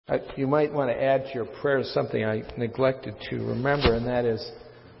You might want to add to your prayers something I neglected to remember, and that is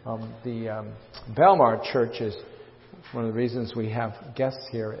the Belmar Church is one of the reasons we have guests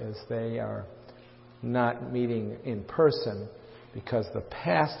here is they are not meeting in person because the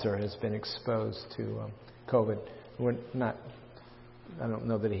pastor has been exposed to COVID. I don't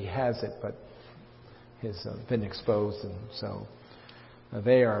know that he has it, but has been exposed, and so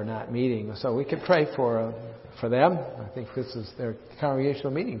they are not meeting. So we could pray for them. I think this is their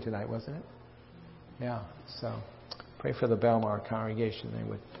congregational meeting tonight, wasn't it? Yeah. So pray for the Belmar congregation. They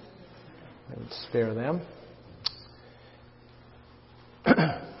would spare them.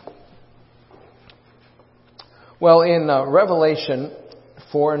 Well, in Revelation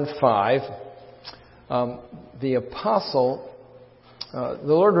 4 and 5, the apostle, the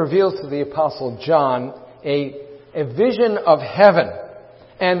Lord reveals to the apostle John a vision of heaven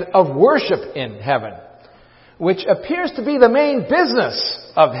and of worship in heaven, which appears to be the main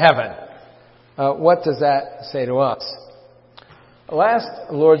business of heaven. What does that say to us?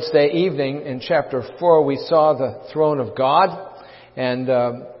 Last Lord's Day evening in chapter 4, we saw the throne of God, and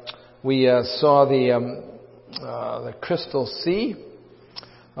we saw the crystal sea,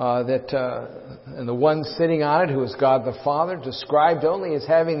 and the one sitting on it, who is God the Father, described only as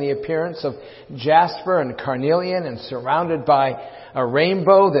having the appearance of jasper and carnelian and surrounded by a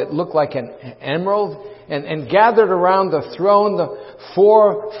rainbow that looked like an emerald, and gathered around the throne the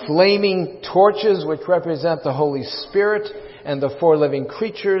 4 flaming torches which represent the Holy Spirit and the 4 living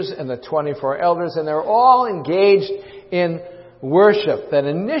creatures and the 24 elders, and they're all engaged in worship that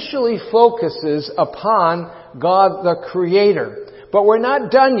initially focuses upon God the Creator. But we're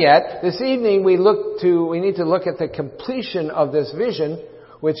not done yet. This evening we need to look at the completion of this vision,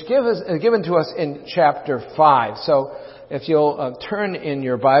 which is given to us in chapter 5. So if you'll turn in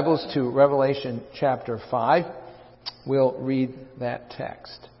your Bibles to Revelation chapter 5, we'll read that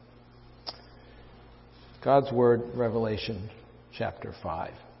text. God's Word, Revelation chapter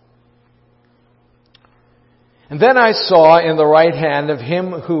 5. And then I saw in the right hand of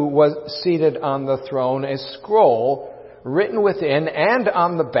him who was seated on the throne a scroll written within and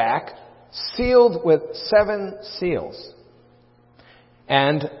on the back, sealed with 7 seals.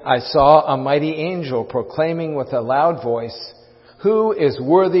 And I saw a mighty angel proclaiming with a loud voice, "Who is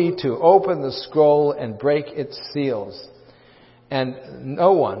worthy to open the scroll and break its seals?" And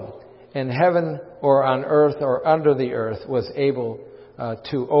no one in heaven or on earth or under the earth was able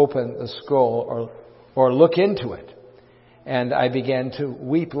to open the scroll or look into it. And I began to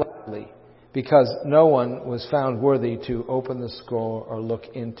weep loudly, because no one was found worthy to open the scroll or look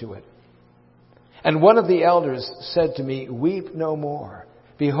into it. And one of the elders said to me, "Weep no more.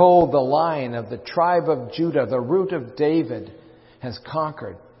 Behold, the Lion of the tribe of Judah, the Root of David, has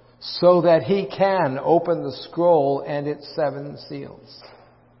conquered, so that he can open the scroll and its 7 seals."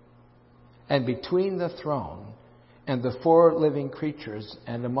 And between the throne and the 4 living creatures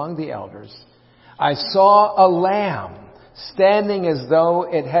and among the elders, I saw a lamb standing as though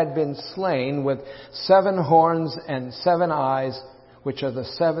it had been slain, with 7 horns and 7 eyes, which are the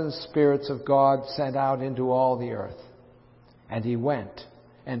 7 spirits of God sent out into all the earth. And he went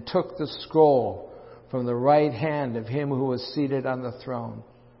and took the scroll from the right hand of him who was seated on the throne.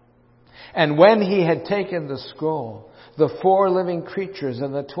 And when he had taken the scroll, the 4 living creatures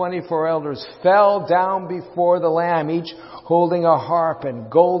and the 24 elders fell down before the Lamb, each holding a harp and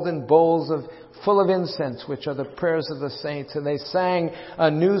golden bowls full of incense, which are the prayers of the saints. And they sang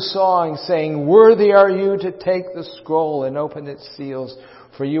a new song, saying, "Worthy are you to take the scroll and open its seals.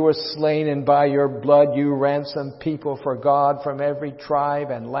 For you were slain, and by your blood you ransomed people for God from every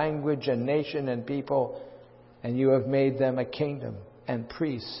tribe and language and nation and people. And you have made them a kingdom and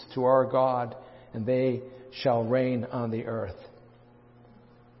priests to our God, and they shall reign on the earth."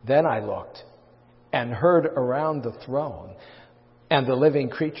 Then I looked and heard around the throne and the living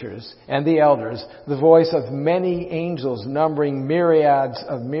creatures and the elders the voice of many angels, numbering myriads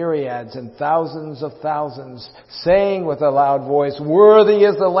of myriads and thousands of thousands, saying with a loud voice, "Worthy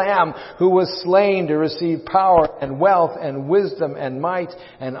is the Lamb who was slain to receive power and wealth and wisdom and might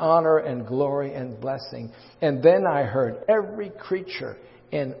and honor and glory and blessing." And then I heard every creature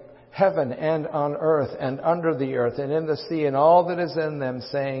in heaven and on earth and under the earth and in the sea and all that is in them,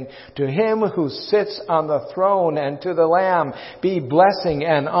 saying, "To him who sits on the throne and to the Lamb be blessing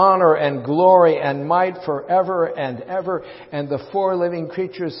and honor and glory and might forever and ever." And the 4 living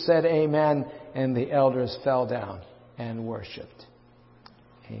creatures said, "Amen." And the elders fell down and worshipped.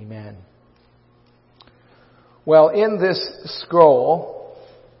 Amen. Well, in this scroll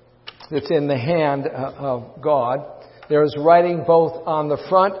that's in the hand of God, there is writing both on the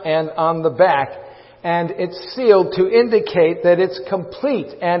front and on the back. and it's sealed to indicate that it's complete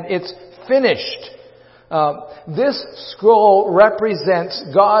and it's finished. This scroll represents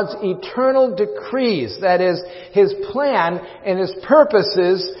God's eternal decrees, that is, His plan and His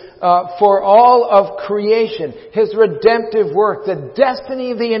purposes for all of creation, His redemptive work, the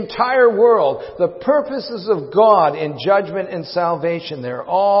destiny of the entire world, the purposes of God in judgment and salvation. They're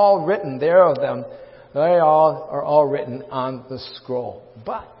all written, there of them. They are all written on the scroll.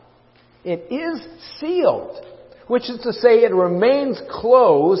 But it is sealed, which is to say it remains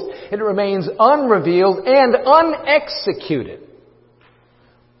closed, it remains unrevealed and unexecuted.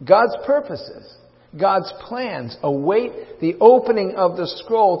 God's purposes, God's plans await the opening of the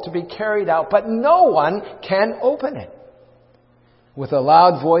scroll to be carried out, but no one can open it. With a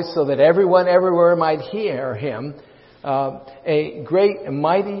loud voice so that everyone everywhere might hear Him, a great and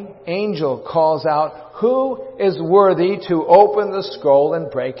mighty angel calls out, "Who is worthy to open the scroll and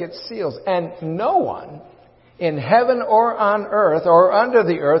break its seals?" And no one in heaven or on earth or under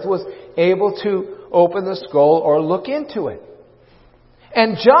the earth was able to open the scroll or look into it.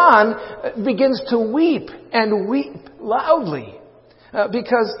 And John begins to weep and weep loudly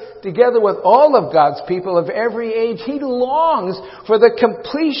because together with all of God's people of every age, he longs for the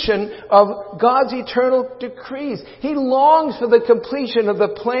completion of God's eternal decrees. He longs for the completion of the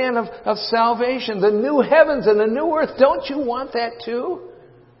plan of salvation, the new heavens and the new earth. Don't you want that too?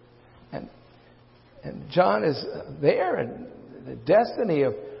 And John is there, and the destiny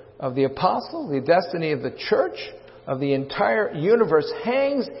of the apostle, the destiny of the church, of the entire universe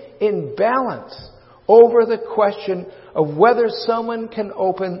hangs in balance over the question of whether someone can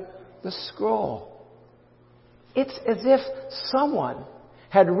open the scroll. It's as if someone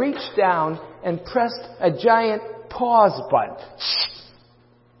had reached down and pressed a giant pause button,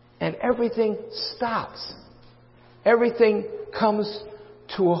 and everything stops. Everything comes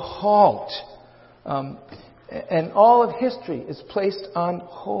to a halt. And all of history is placed on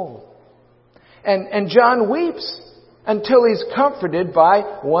hold. And John weeps until he's comforted by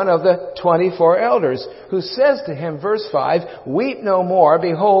one of the 24 elders, who says to him, verse 5, "Weep no more.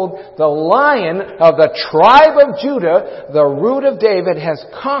 Behold, the Lion of the tribe of Judah, the root of David, has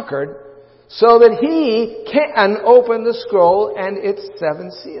conquered, so that he can open the scroll and its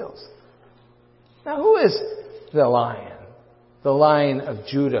 7 seals." Now, who is the Lion? The Lion of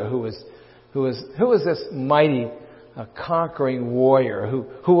Judah, who is this mighty conquering warrior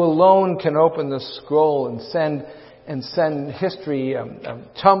who alone can open the scroll and send history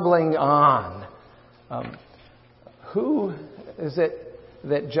tumbling on? Who is it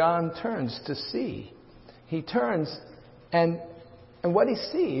that John turns to see? He turns, and what he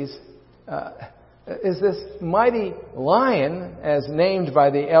sees is this mighty lion, as named by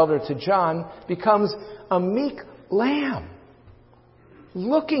the elder to John, becomes a meek lamb,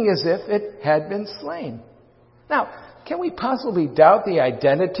 looking as if it had been slain. Now, can we possibly doubt the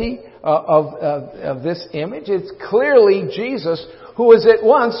identity of this image? It's clearly Jesus, who is at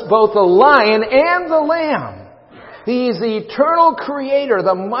once both the lion and the lamb. He is the eternal creator,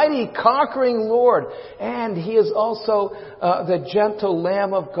 the mighty conquering Lord. And He is also the gentle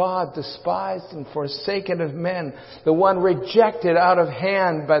Lamb of God, despised and forsaken of men, the one rejected out of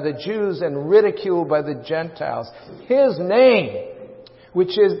hand by the Jews and ridiculed by the Gentiles. His name,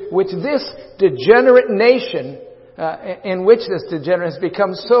 which this degenerate nation, in which this degenerate has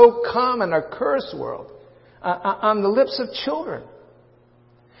become so common, a curse word, on the lips of children.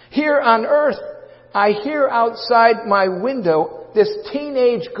 Here on earth, I hear outside my window this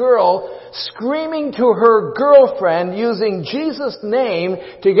teenage girl screaming to her girlfriend using Jesus' name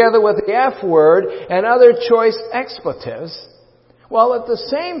together with the F word and other choice expletives. While at the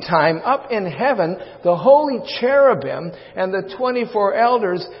same time, up in heaven, the holy cherubim and the 24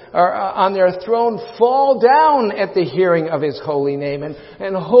 elders are on their throne fall down at the hearing of His holy name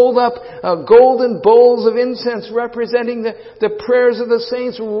and hold up golden bowls of incense representing the prayers of the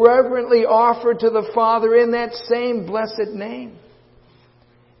saints reverently offered to the Father in that same blessed name.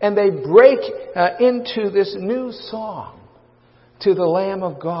 And they break into this new song to the Lamb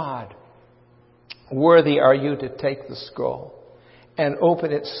of God. "Worthy are you to take the scroll and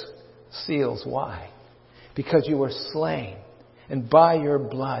open its seals." Why? Because you were slain, and by your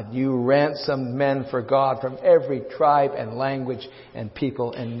blood you ransomed men for God from every tribe and language and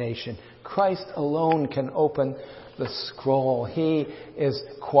people and nation. Christ alone can open the scroll. He is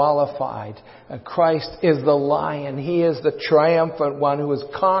qualified. Christ is the Lion. He is the triumphant one who has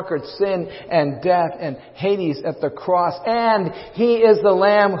conquered sin and death and Hades at the cross. And He is the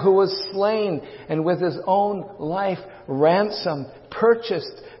Lamb who was slain and with His own life ransomed,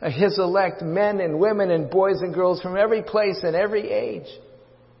 purchased His elect men and women and boys and girls from every place and every age.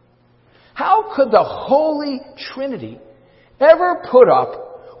 How could the Holy Trinity ever put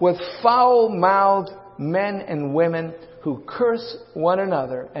up with foul-mouthed men and women who curse one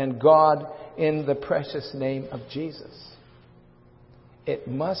another and God in the precious name of Jesus? It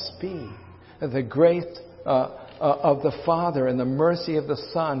must be the grace of the Father and the mercy of the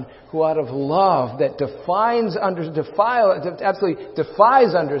Son, who out of love that absolutely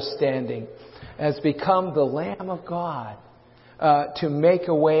defies understanding, has become the Lamb of God to make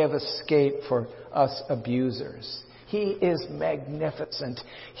a way of escape for us abusers. He is magnificent.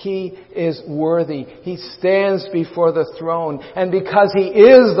 He is worthy. He stands before the throne. And because He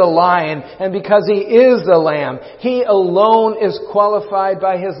is the Lion, and because He is the Lamb, He alone is qualified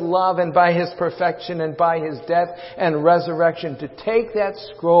by His love and by His perfection and by His death and resurrection to take that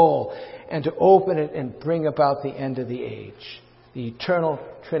scroll and to open it and bring about the end of the age. The eternal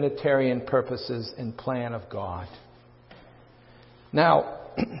Trinitarian purposes and plan of God. Now,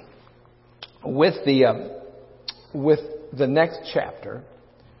 with the next chapter,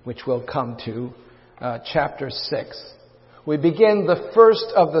 which we'll come to, chapter 6, we begin the first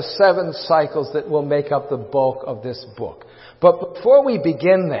of the 7 cycles that will make up the bulk of this book. But before we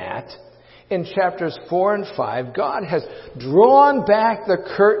begin that, in chapters 4 and 5, God has drawn back the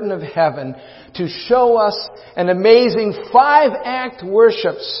curtain of heaven to show us an amazing 5-act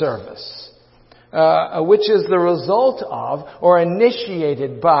worship service, which is the result of, or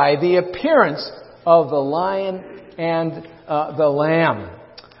initiated by, the appearance of the Lion and the Lamb,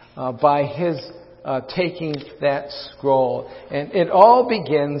 by His taking that scroll. And it all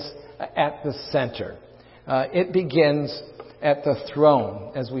begins at the center. It begins at the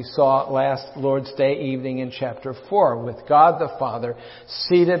throne, as we saw last Lord's Day evening in chapter 4, with God the Father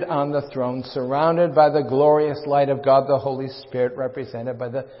seated on the throne, surrounded by the glorious light of God the Holy Spirit, represented by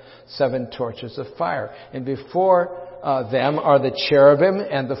the 7 torches of fire. And before them are the cherubim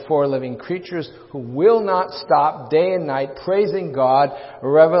and the 4 living creatures who will not stop day and night praising God,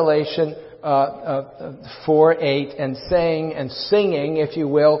 Revelation 4:8, and saying and singing, if you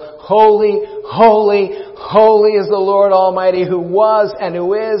will, holy, holy, holy is the Lord Almighty, who was and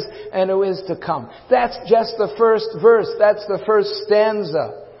who is to come. That's just the first verse. That's the first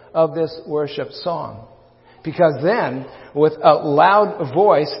stanza of this worship song. Because then, with a loud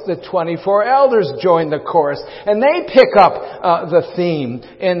voice, the 24 elders join the chorus. And they pick up the theme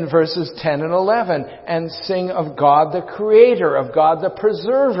in verses 10 and 11 and sing of God the Creator, of God the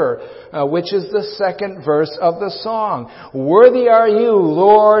Preserver, which is the second verse of the song. Worthy are you,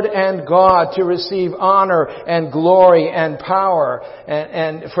 Lord and God, to receive honor and glory and power.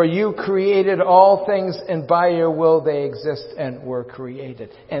 And for you created all things, and by your will they exist and were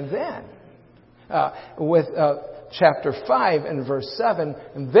created. And then, with chapter 5 and verse 7,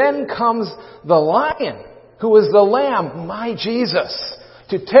 and then comes the Lion, who is the Lamb, my Jesus,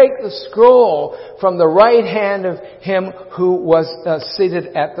 to take the scroll from the right hand of Him who was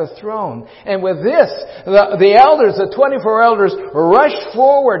seated at the throne. And with this, the elders, the 24 elders, rush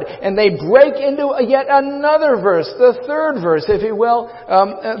forward and they break into yet another verse, the third verse, if you will,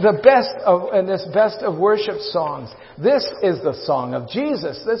 in this best of worship songs. This is the song of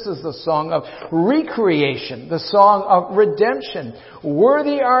Jesus. This is the song of recreation, the song of redemption.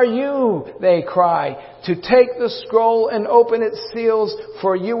 Worthy are you, they cry, to take the scroll and open its seals,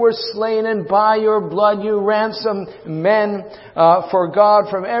 for you were slain, and by your blood you ransomed men for God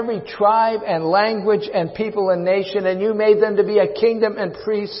from every tribe and language and people and nation, and you made them to be a kingdom and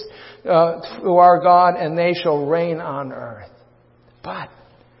priests to our God, and they shall reign on earth. But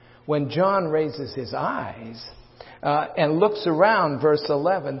when John raises his eyes and looks around, verse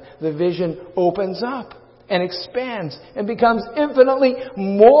 11, the vision opens up and expands and becomes infinitely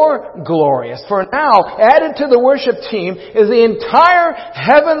more glorious. For now, added to the worship team is the entire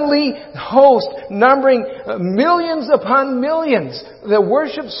heavenly host, numbering millions upon millions. The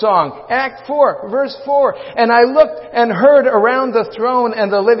worship song, Act 4, verse 4. And I looked and heard around the throne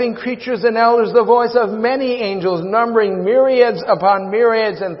and the living creatures and elders the voice of many angels, numbering myriads upon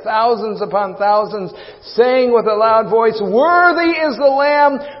myriads and thousands upon thousands, saying with a loud voice, Worthy is the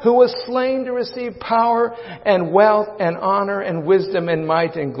Lamb who was slain to receive power and wealth and honor and wisdom and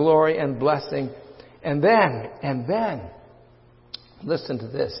might and glory and blessing. And then, listen to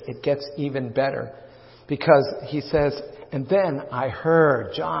this, it gets even better. Because he says, and then I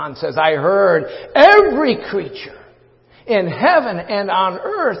heard, John says, I heard every creature in heaven and on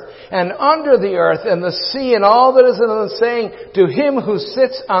earth and under the earth and the sea and all that is in them, saying, to Him who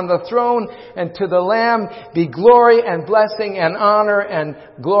sits on the throne and to the Lamb be glory and blessing and honor and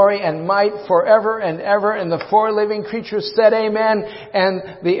glory and might forever and ever. And the 4 living creatures said amen, and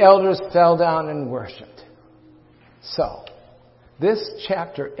the elders fell down and worshipped. So, This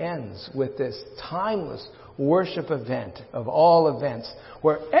chapter ends with this timeless worship event of all events,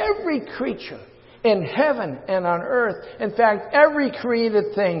 where every creature in heaven and on earth, in fact, every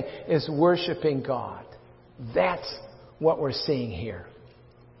created thing is worshiping God. That's what we're seeing here.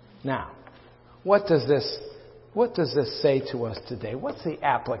 Now, what does this say to us today? What's the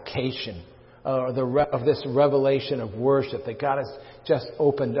application of this revelation of worship that God has just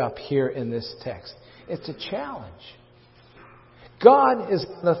opened up here in this text? It's a challenge. God is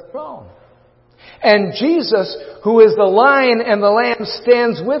on the throne. And Jesus, who is the Lion and the Lamb,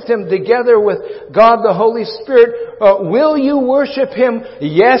 stands with Him together with God the Holy Spirit. Will you worship Him?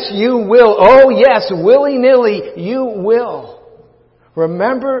 Yes, you will. Oh yes, willy-nilly, you will.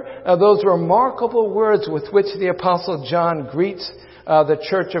 Remember those remarkable words with which the Apostle John greets the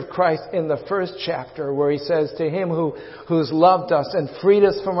Church of Christ in the first chapter, where he says, to Him who's loved us and freed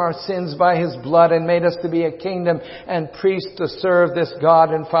us from our sins by His blood and made us to be a kingdom and priests to serve this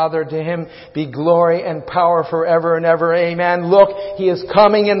God and Father, to Him be glory and power forever and ever. Amen. Look, He is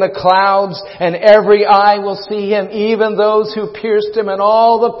coming in the clouds, and every eye will see Him, even those who pierced Him, and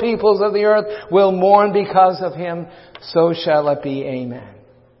all the peoples of the earth will mourn because of Him. So shall it be. Amen.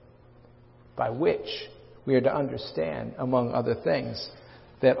 By which we are to understand, among other things,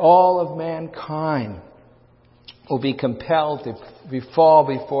 that all of mankind will be compelled to fall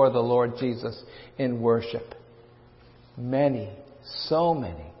before the Lord Jesus in worship. Many, so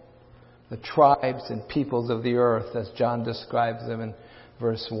many, the tribes and peoples of the earth, as John describes them in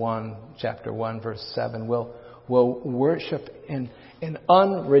chapter 1, verse 7, will worship in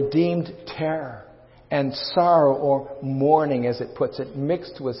unredeemed terror and sorrow or mourning, as it puts it,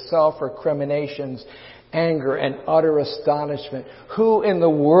 mixed with self-recriminations, anger, and utter astonishment. Who in the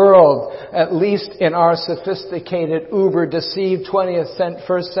world, at least in our sophisticated, uber-deceived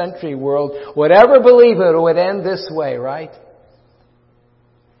 21st century world, would ever believe it would end this way, right?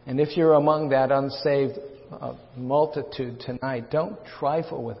 And if you're among that unsaved multitude tonight, don't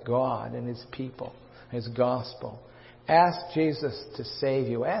trifle with God and His people, His gospel. Ask Jesus to save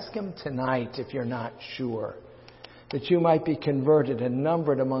you. Ask Him tonight if you're not sure, that you might be converted and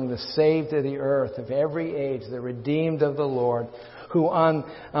numbered among the saved of the earth of every age, the redeemed of the Lord, who on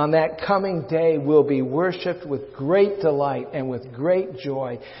that coming day will be worshipped with great delight and with great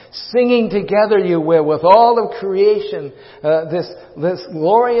joy, singing together you will with all of creation this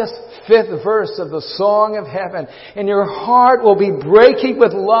glorious 5th verse of the song of heaven, and your heart will be breaking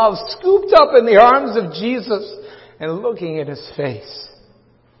with love, scooped up in the arms of Jesus and looking at His face.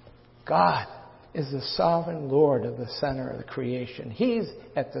 God is the sovereign Lord of the center of the creation. He's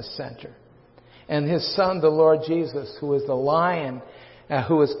at the center. And His Son, the Lord Jesus, who is the Lion,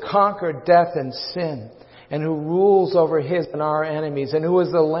 who has conquered death and sin, and who rules over His and our enemies, and who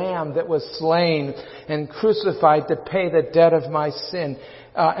is the Lamb that was slain and crucified to pay the debt of my sin,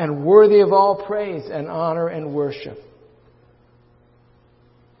 and worthy of all praise and honor and worship.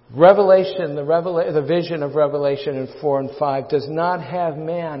 Revelation, the vision of Revelation in 4 and 5 does not have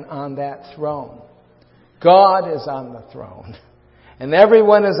man on that throne. God is on the throne. And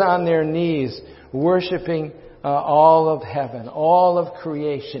everyone is on their knees worshiping all of heaven, all of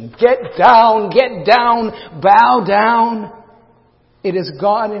creation. Get down, bow down. It is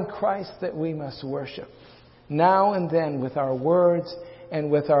God in Christ that we must worship, now and then, with our words and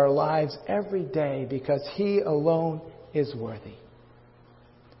with our lives every day, because He alone is worthy.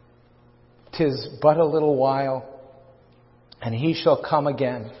 'Tis but a little while, and He shall come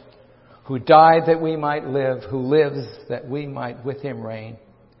again, who died that we might live, who lives that we might with Him reign.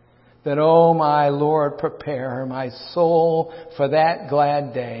 Then, O my Lord, prepare my soul for that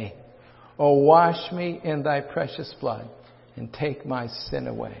glad day. O wash me in Thy precious blood and take my sin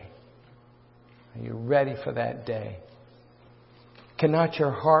away. Are you ready for that day? Cannot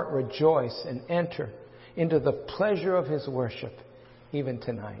your heart rejoice and enter into the pleasure of His worship even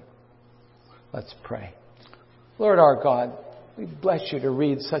tonight? Let's pray. Lord our God, we bless You to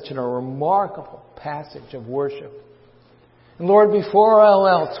read such a remarkable passage of worship. And Lord, before all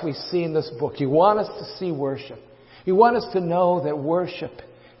else we see in this book, You want us to see worship. You want us to know that worship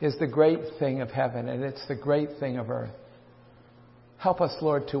is the great thing of heaven and it's the great thing of earth. Help us,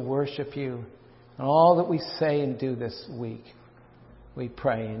 Lord, to worship You in all that we say and do this week. We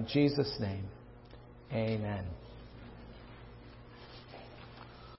pray in Jesus' name. Amen.